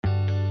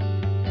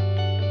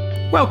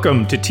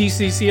Welcome to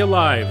TCC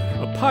Alive,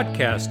 a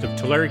podcast of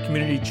Tulare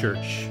Community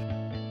Church.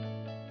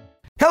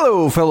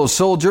 Hello, fellow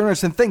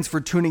sojourners, and thanks for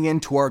tuning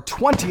in to our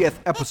 20th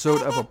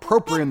episode of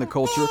Appropriating the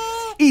Culture.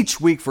 Each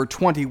week for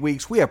 20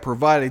 weeks, we have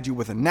provided you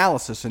with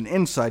analysis and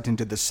insight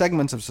into the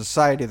segments of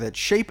society that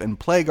shape and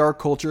plague our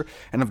culture,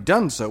 and have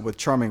done so with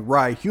charming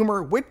wry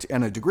humor, wit,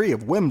 and a degree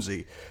of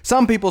whimsy.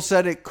 Some people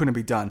said it couldn't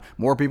be done.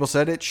 More people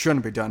said it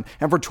shouldn't be done.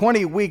 And for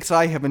 20 weeks,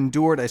 I have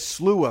endured a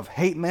slew of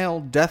hate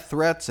mail, death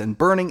threats, and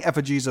burning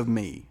effigies of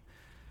me.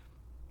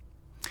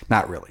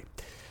 Not really.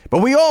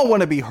 But we all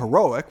want to be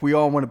heroic, we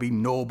all want to be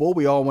noble,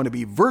 we all want to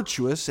be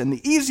virtuous, and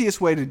the easiest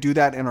way to do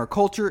that in our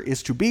culture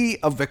is to be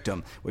a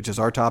victim, which is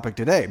our topic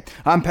today.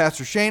 I'm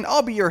Pastor Shane.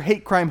 I'll be your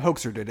hate crime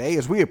hoaxer today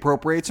as we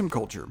appropriate some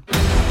culture.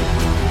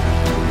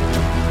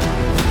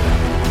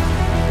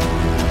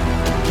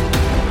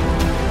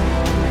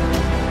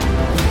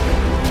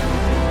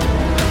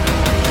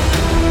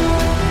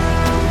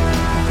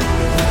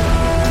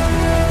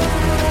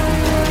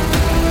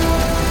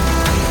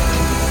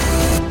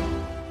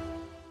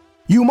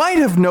 You might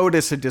have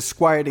noticed a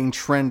disquieting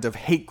trend of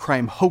hate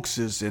crime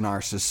hoaxes in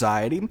our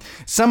society.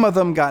 Some of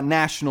them got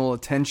national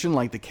attention,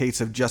 like the case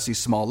of Jussie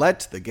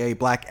Smollett, the gay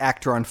black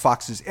actor on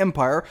Fox's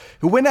Empire,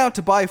 who went out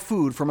to buy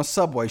food from a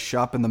Subway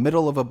shop in the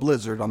middle of a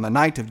blizzard on the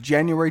night of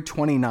January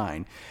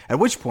 29, at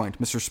which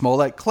point Mr.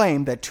 Smollett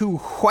claimed that two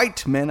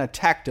white men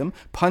attacked him,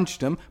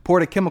 punched him,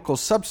 poured a chemical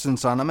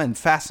substance on him, and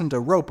fastened a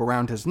rope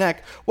around his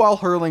neck while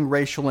hurling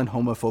racial and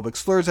homophobic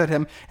slurs at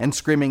him and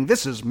screaming,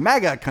 "This is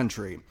MAGA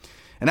country."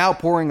 An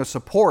outpouring of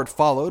support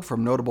followed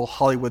from notable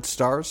Hollywood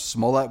stars.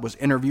 Smollett was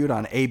interviewed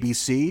on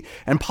ABC,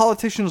 and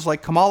politicians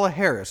like Kamala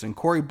Harris and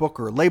Cory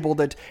Booker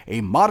labeled it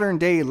a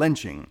modern-day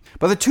lynching.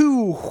 But the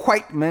two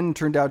white men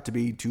turned out to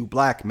be two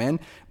black men,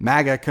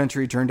 MAGA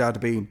country turned out to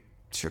be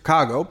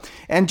Chicago,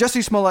 and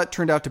Jussie Smollett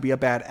turned out to be a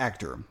bad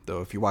actor,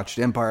 though if you watched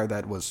Empire,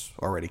 that was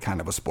already kind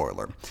of a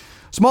spoiler.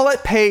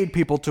 Smollett paid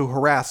people to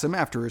harass him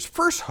after his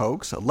first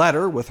hoax, a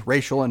letter with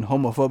racial and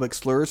homophobic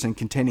slurs and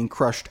containing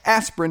crushed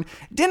aspirin,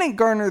 didn't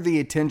garner the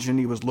attention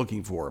he was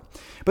looking for.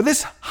 But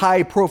this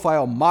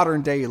high-profile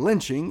modern-day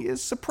lynching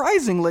is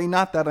surprisingly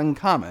not that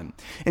uncommon.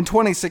 In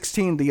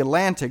 2016, The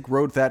Atlantic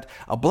wrote that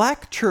a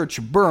black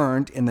church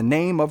burned in the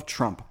name of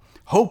Trump.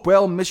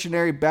 Hopewell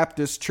Missionary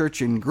Baptist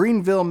Church in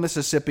Greenville,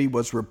 Mississippi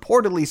was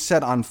reportedly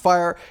set on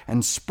fire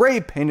and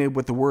spray-painted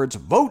with the words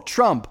 "Vote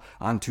Trump"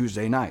 on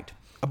Tuesday night.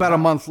 About a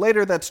month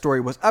later, that story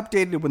was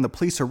updated when the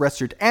police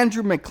arrested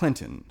Andrew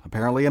McClinton,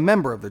 apparently a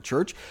member of the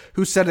church,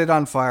 who set it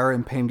on fire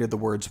and painted the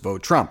words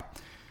 "Vote Trump."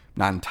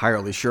 Not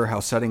entirely sure how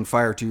setting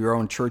fire to your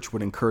own church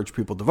would encourage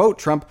people to vote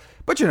Trump,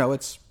 but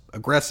it's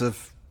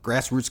aggressive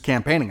grassroots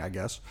campaigning, I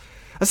guess.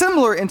 A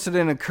similar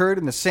incident occurred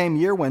in the same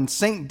year when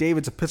St.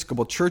 David's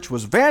Episcopal Church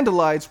was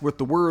vandalized with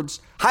the words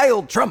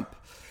 "Heil Trump."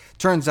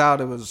 Turns out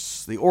it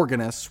was the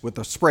organist with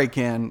a spray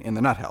can in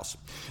the nut house.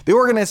 The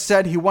organist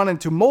said he wanted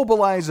to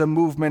mobilize a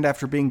movement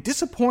after being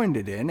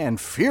disappointed in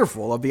and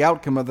fearful of the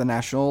outcome of the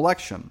national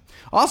election.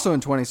 Also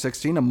in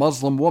 2016, a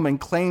Muslim woman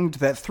claimed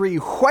that three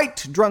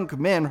white drunk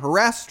men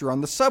harassed her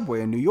on the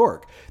subway in New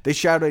York. They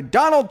shouted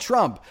 "Donald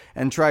Trump"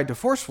 and tried to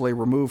forcefully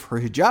remove her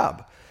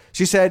hijab.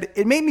 She said,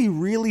 "It made me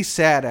really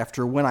sad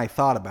after when I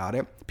thought about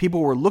it. People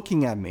were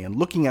looking at me and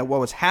looking at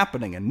what was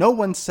happening, and no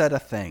one said a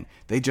thing.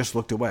 They just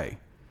looked away."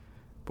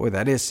 Boy,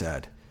 that is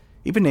sad.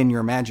 Even in your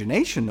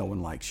imagination, no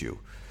one likes you.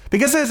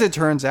 Because as it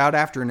turns out,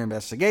 after an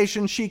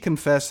investigation, she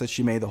confessed that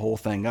she made the whole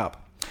thing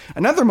up.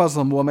 Another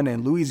Muslim woman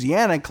in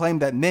Louisiana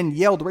claimed that men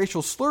yelled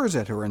racial slurs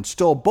at her and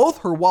stole both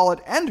her wallet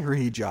and her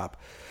hijab.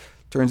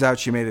 Turns out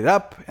she made it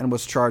up and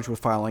was charged with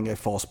filing a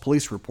false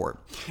police report.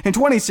 In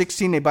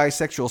 2016, a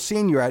bisexual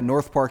senior at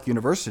North Park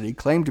University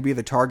claimed to be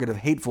the target of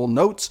hateful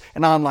notes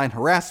and online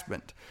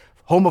harassment.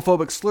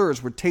 Homophobic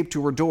slurs were taped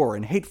to her door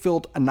and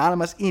hate-filled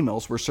anonymous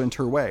emails were sent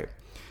her way.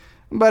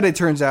 But it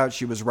turns out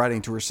she was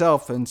writing to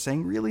herself and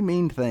saying really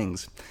mean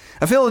things.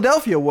 A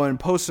Philadelphia woman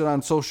posted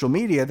on social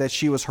media that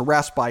she was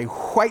harassed by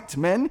white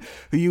men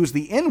who used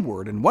the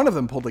N-word, and one of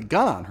them pulled a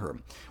gun on her.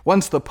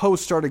 Once the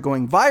post started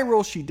going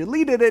viral, she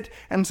deleted it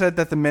and said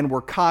that the men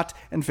were caught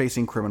and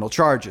facing criminal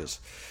charges.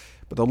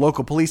 But the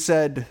local police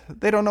said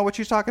they don't know what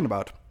she's talking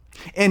about.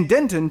 In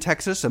Denton,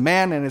 Texas, a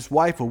man and his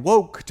wife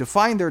awoke to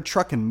find their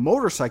truck and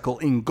motorcycle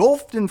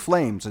engulfed in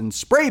flames, and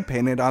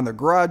spray-painted on their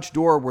garage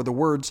door were the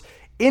words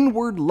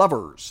 "Inward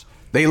Lovers."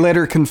 They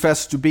later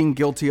confessed to being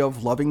guilty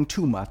of loving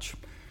too much.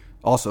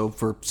 Also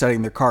for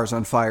setting their cars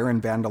on fire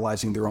and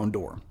vandalizing their own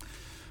door.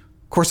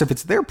 Of course, if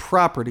it's their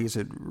property, is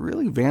it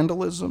really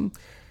vandalism?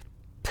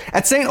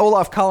 At St.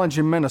 Olaf College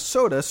in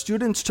Minnesota,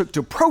 students took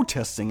to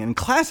protesting and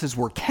classes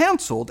were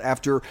canceled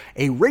after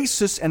a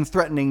racist and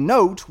threatening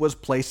note was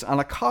placed on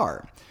a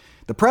car.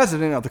 The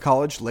president of the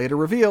college later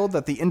revealed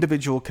that the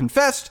individual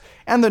confessed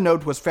and the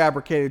note was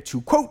fabricated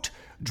to, quote,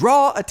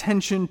 "draw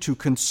attention to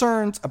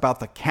concerns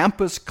about the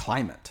campus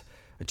climate,"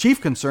 a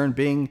chief concern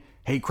being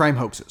hate crime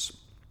hoaxes.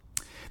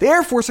 The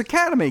Air Force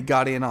Academy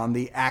got in on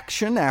the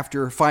action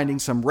after finding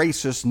some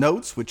racist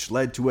notes, which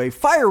led to a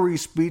fiery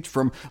speech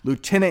from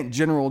Lieutenant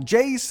General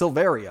Jay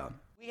Silveria.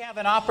 We have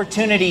an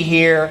opportunity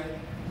here,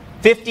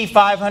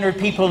 5,500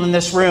 people in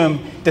this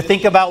room, to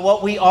think about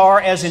what we are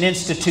as an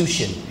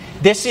institution.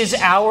 This is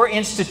our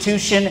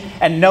institution,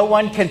 and no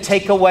one can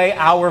take away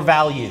our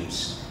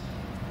values.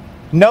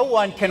 No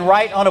one can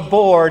write on a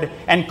board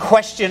and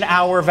question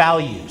our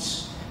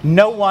values.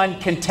 No one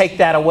can take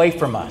that away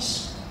from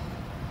us.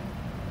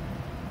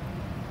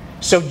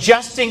 So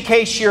just in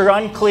case you're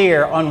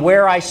unclear on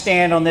where I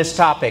stand on this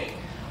topic,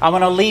 I'm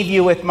going to leave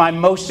you with my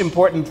most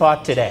important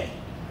thought today.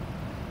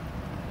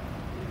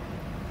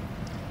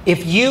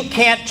 If you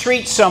can't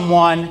treat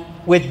someone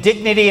with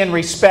dignity and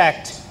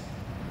respect,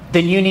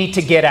 then you need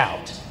to get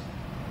out.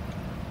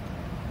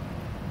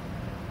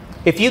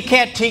 If you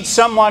can't treat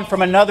someone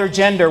from another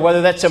gender,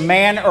 whether that's a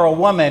man or a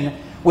woman,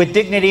 with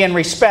dignity and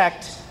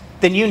respect,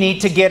 then you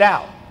need to get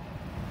out.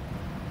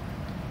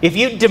 If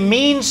you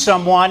demean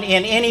someone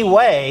in any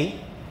way,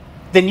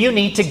 then you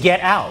need to get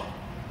out.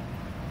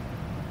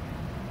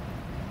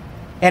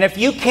 And if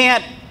you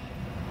can't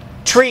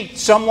treat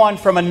someone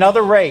from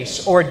another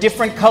race or a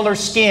different color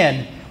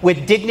skin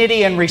with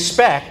dignity and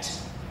respect,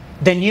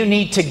 then you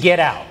need to get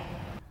out.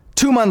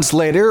 2 months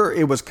later,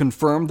 it was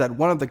confirmed that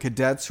one of the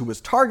cadets who was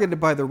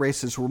targeted by the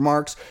racist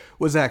remarks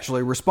was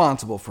actually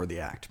responsible for the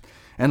act.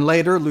 And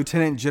later,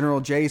 Lieutenant General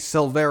J.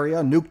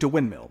 Silveria nuked a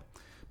windmill.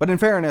 But in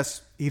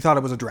fairness, he thought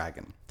it was a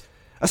dragon.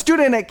 A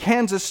student at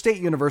Kansas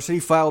State University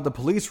filed a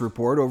police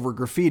report over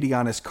graffiti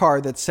on his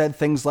car that said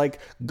things like,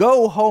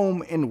 "Go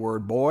home,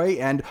 N-word boy,"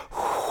 and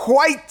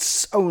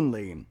 "whites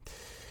only."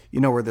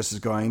 You know where this is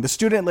going. The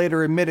student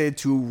later admitted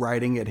to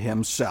writing it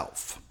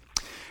himself.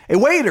 A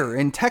waiter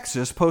in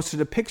Texas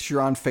posted a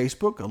picture on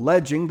Facebook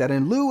alleging that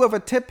in lieu of a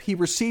tip, he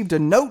received a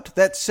note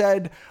that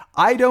said,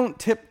 "I don't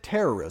tip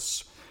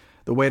terrorists."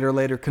 The waiter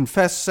later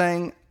confessed,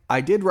 saying, "I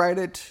did write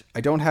it.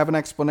 I don't have an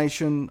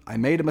explanation. I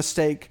made a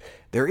mistake.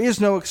 There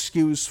is no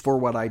excuse for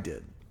what I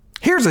did."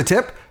 Here's a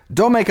tip.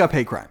 Don't make up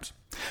hate crimes.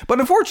 But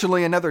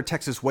unfortunately, another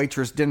Texas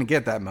waitress didn't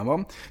get that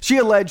memo. She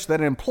alleged that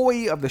an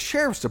employee of the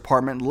sheriff's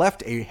department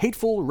left a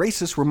hateful,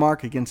 racist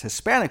remark against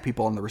Hispanic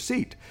people on the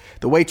receipt.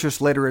 The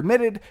waitress later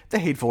admitted the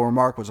hateful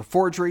remark was a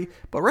forgery,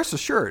 but rest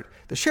assured,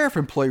 the sheriff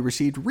employee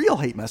received real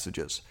hate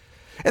messages.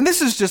 And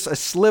this is just a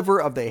sliver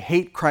of the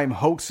hate crime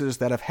hoaxes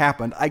that have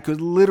happened. I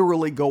could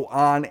literally go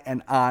on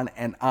and on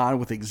and on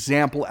with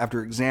example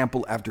after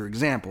example after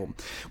example.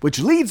 Which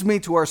leads me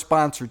to our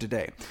sponsor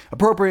today.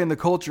 Appropriating the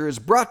Culture is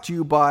brought to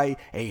you by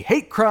a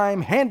hate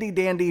crime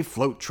handy-dandy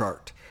float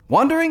chart.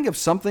 Wondering if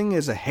something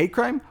is a hate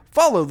crime?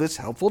 Follow this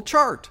helpful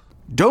chart.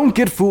 Don't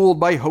get fooled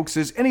by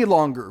hoaxes any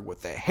longer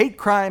with the hate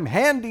crime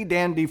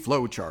handy-dandy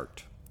flow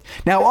chart.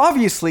 Now,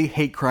 obviously,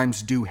 hate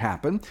crimes do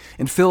happen.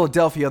 In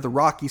Philadelphia, the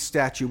Rocky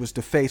statue was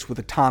defaced with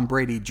a Tom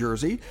Brady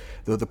jersey,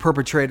 though the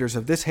perpetrators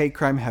of this hate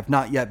crime have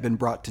not yet been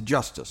brought to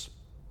justice.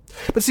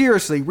 But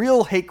seriously,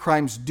 real hate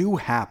crimes do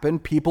happen.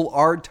 People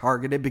are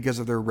targeted because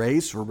of their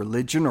race or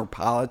religion or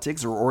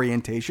politics or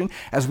orientation.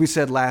 As we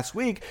said last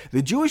week,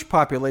 the Jewish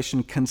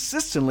population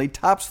consistently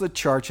tops the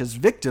charts as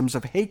victims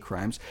of hate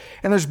crimes,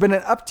 and there's been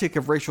an uptick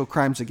of racial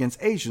crimes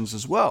against Asians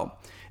as well.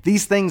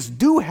 These things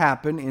do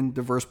happen in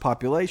diverse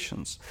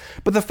populations.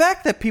 But the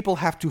fact that people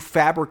have to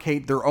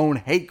fabricate their own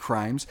hate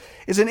crimes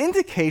is an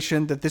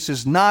indication that this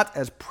is not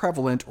as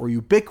prevalent or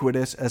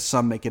ubiquitous as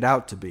some make it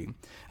out to be.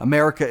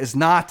 America is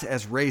not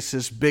as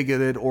racist,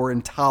 bigoted, or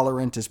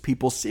intolerant as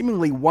people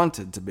seemingly want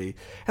it to be,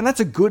 and that's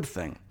a good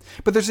thing.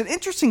 But there's an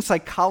interesting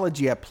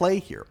psychology at play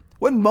here.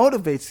 What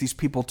motivates these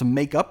people to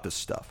make up this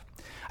stuff?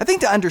 I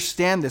think to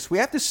understand this, we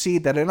have to see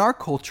that in our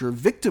culture,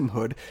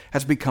 victimhood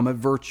has become a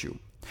virtue.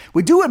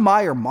 We do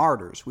admire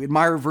martyrs. We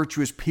admire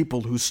virtuous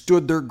people who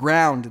stood their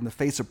ground in the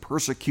face of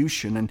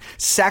persecution and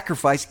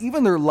sacrificed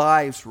even their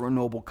lives for a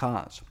noble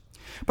cause.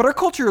 But our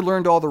culture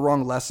learned all the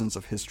wrong lessons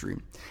of history.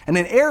 And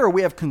in error,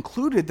 we have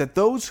concluded that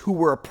those who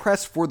were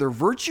oppressed for their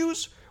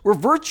virtues were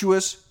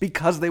virtuous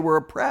because they were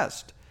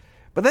oppressed.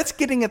 But that's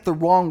getting it the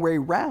wrong way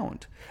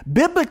round.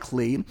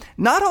 Biblically,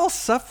 not all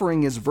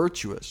suffering is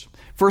virtuous.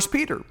 1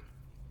 Peter.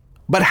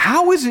 But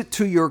how is it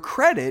to your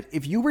credit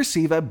if you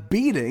receive a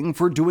beating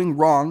for doing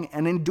wrong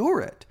and endure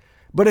it?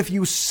 But if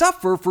you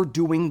suffer for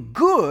doing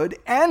good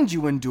and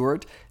you endure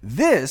it,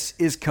 this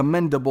is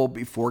commendable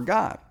before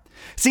God.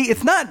 See,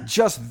 it's not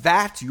just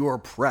that you're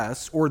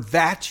oppressed or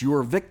that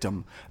you're a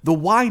victim. The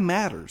why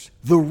matters.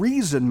 The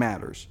reason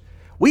matters.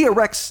 We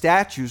erect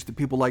statues to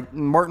people like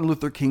Martin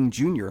Luther King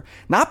Jr.,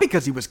 not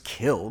because he was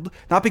killed,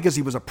 not because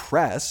he was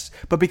oppressed,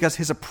 but because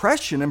his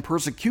oppression and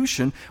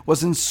persecution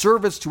was in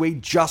service to a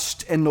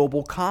just and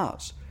noble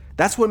cause.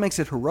 That's what makes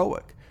it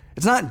heroic.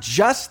 It's not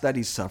just that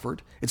he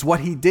suffered, it's what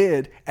he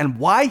did and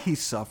why he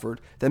suffered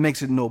that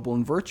makes it noble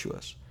and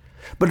virtuous.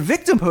 But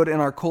victimhood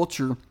in our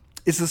culture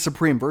is the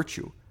supreme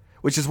virtue,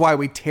 which is why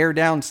we tear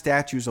down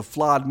statues of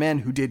flawed men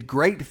who did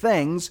great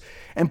things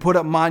and put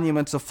up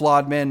monuments of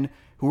flawed men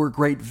who were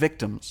great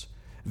victims.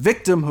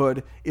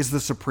 Victimhood is the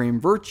supreme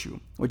virtue,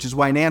 which is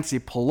why Nancy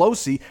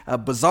Pelosi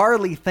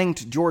bizarrely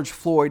thanked George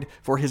Floyd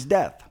for his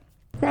death.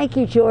 Thank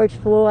you, George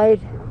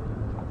Floyd.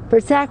 for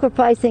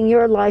sacrificing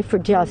your life for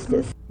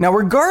justice. Now,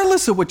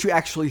 regardless of what you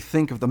actually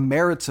think of the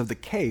merits of the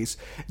case,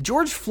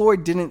 George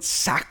Floyd didn't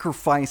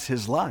sacrifice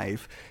his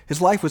life.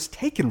 His life was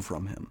taken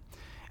from him.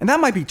 And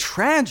that might be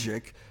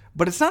tragic,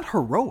 but it's not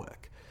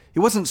heroic. He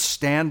wasn't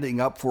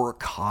standing up for a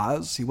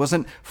cause. He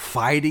wasn't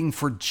fighting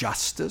for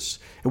justice.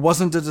 It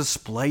wasn't a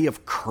display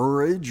of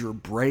courage or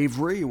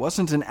bravery. It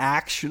wasn't an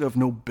action of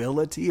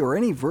nobility or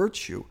any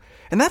virtue.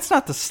 And that's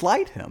not to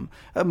slight him.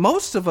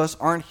 Most of us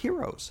aren't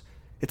heroes.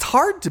 It's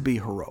hard to be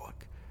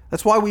heroic.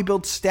 That's why we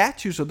build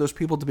statues of those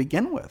people to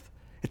begin with.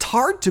 It's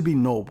hard to be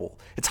noble.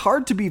 It's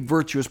hard to be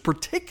virtuous,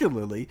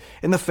 particularly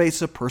in the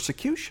face of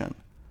persecution.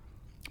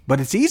 But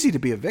it's easy to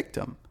be a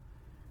victim.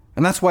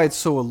 And that's why it's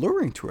so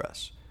alluring to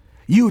us.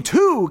 You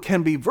too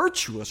can be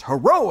virtuous,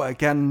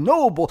 heroic, and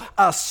noble,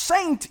 a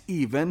saint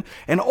even,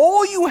 and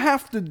all you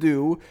have to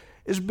do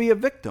is be a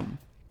victim.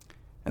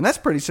 And that's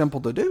pretty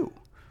simple to do.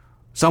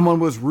 Someone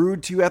was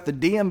rude to you at the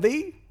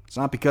DMV? It's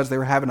not because they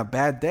were having a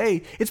bad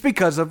day. It's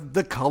because of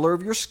the color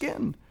of your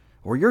skin,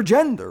 or your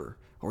gender,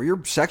 or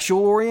your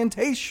sexual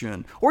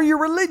orientation, or your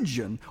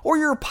religion, or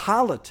your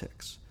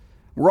politics.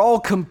 We're all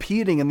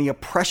competing in the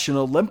oppression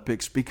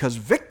Olympics because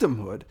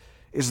victimhood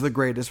is the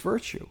greatest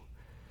virtue.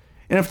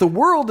 And if the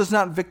world is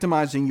not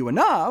victimizing you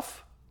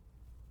enough,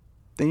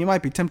 then you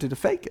might be tempted to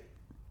fake it.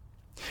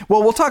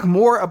 Well, we'll talk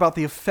more about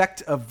the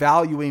effect of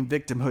valuing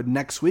victimhood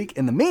next week.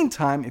 In the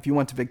meantime, if you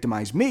want to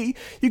victimize me,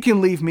 you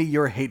can leave me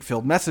your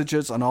hate-filled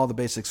messages on all the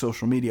basic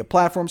social media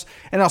platforms,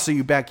 and I'll see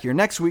you back here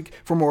next week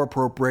for more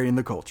Appropriating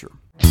the Culture.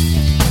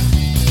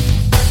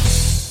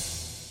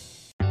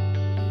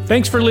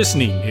 Thanks for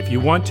listening. If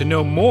you want to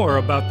know more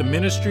about the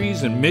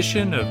ministries and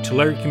mission of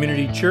Tulare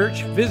Community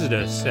Church, visit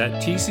us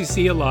at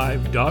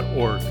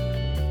tccalive.org.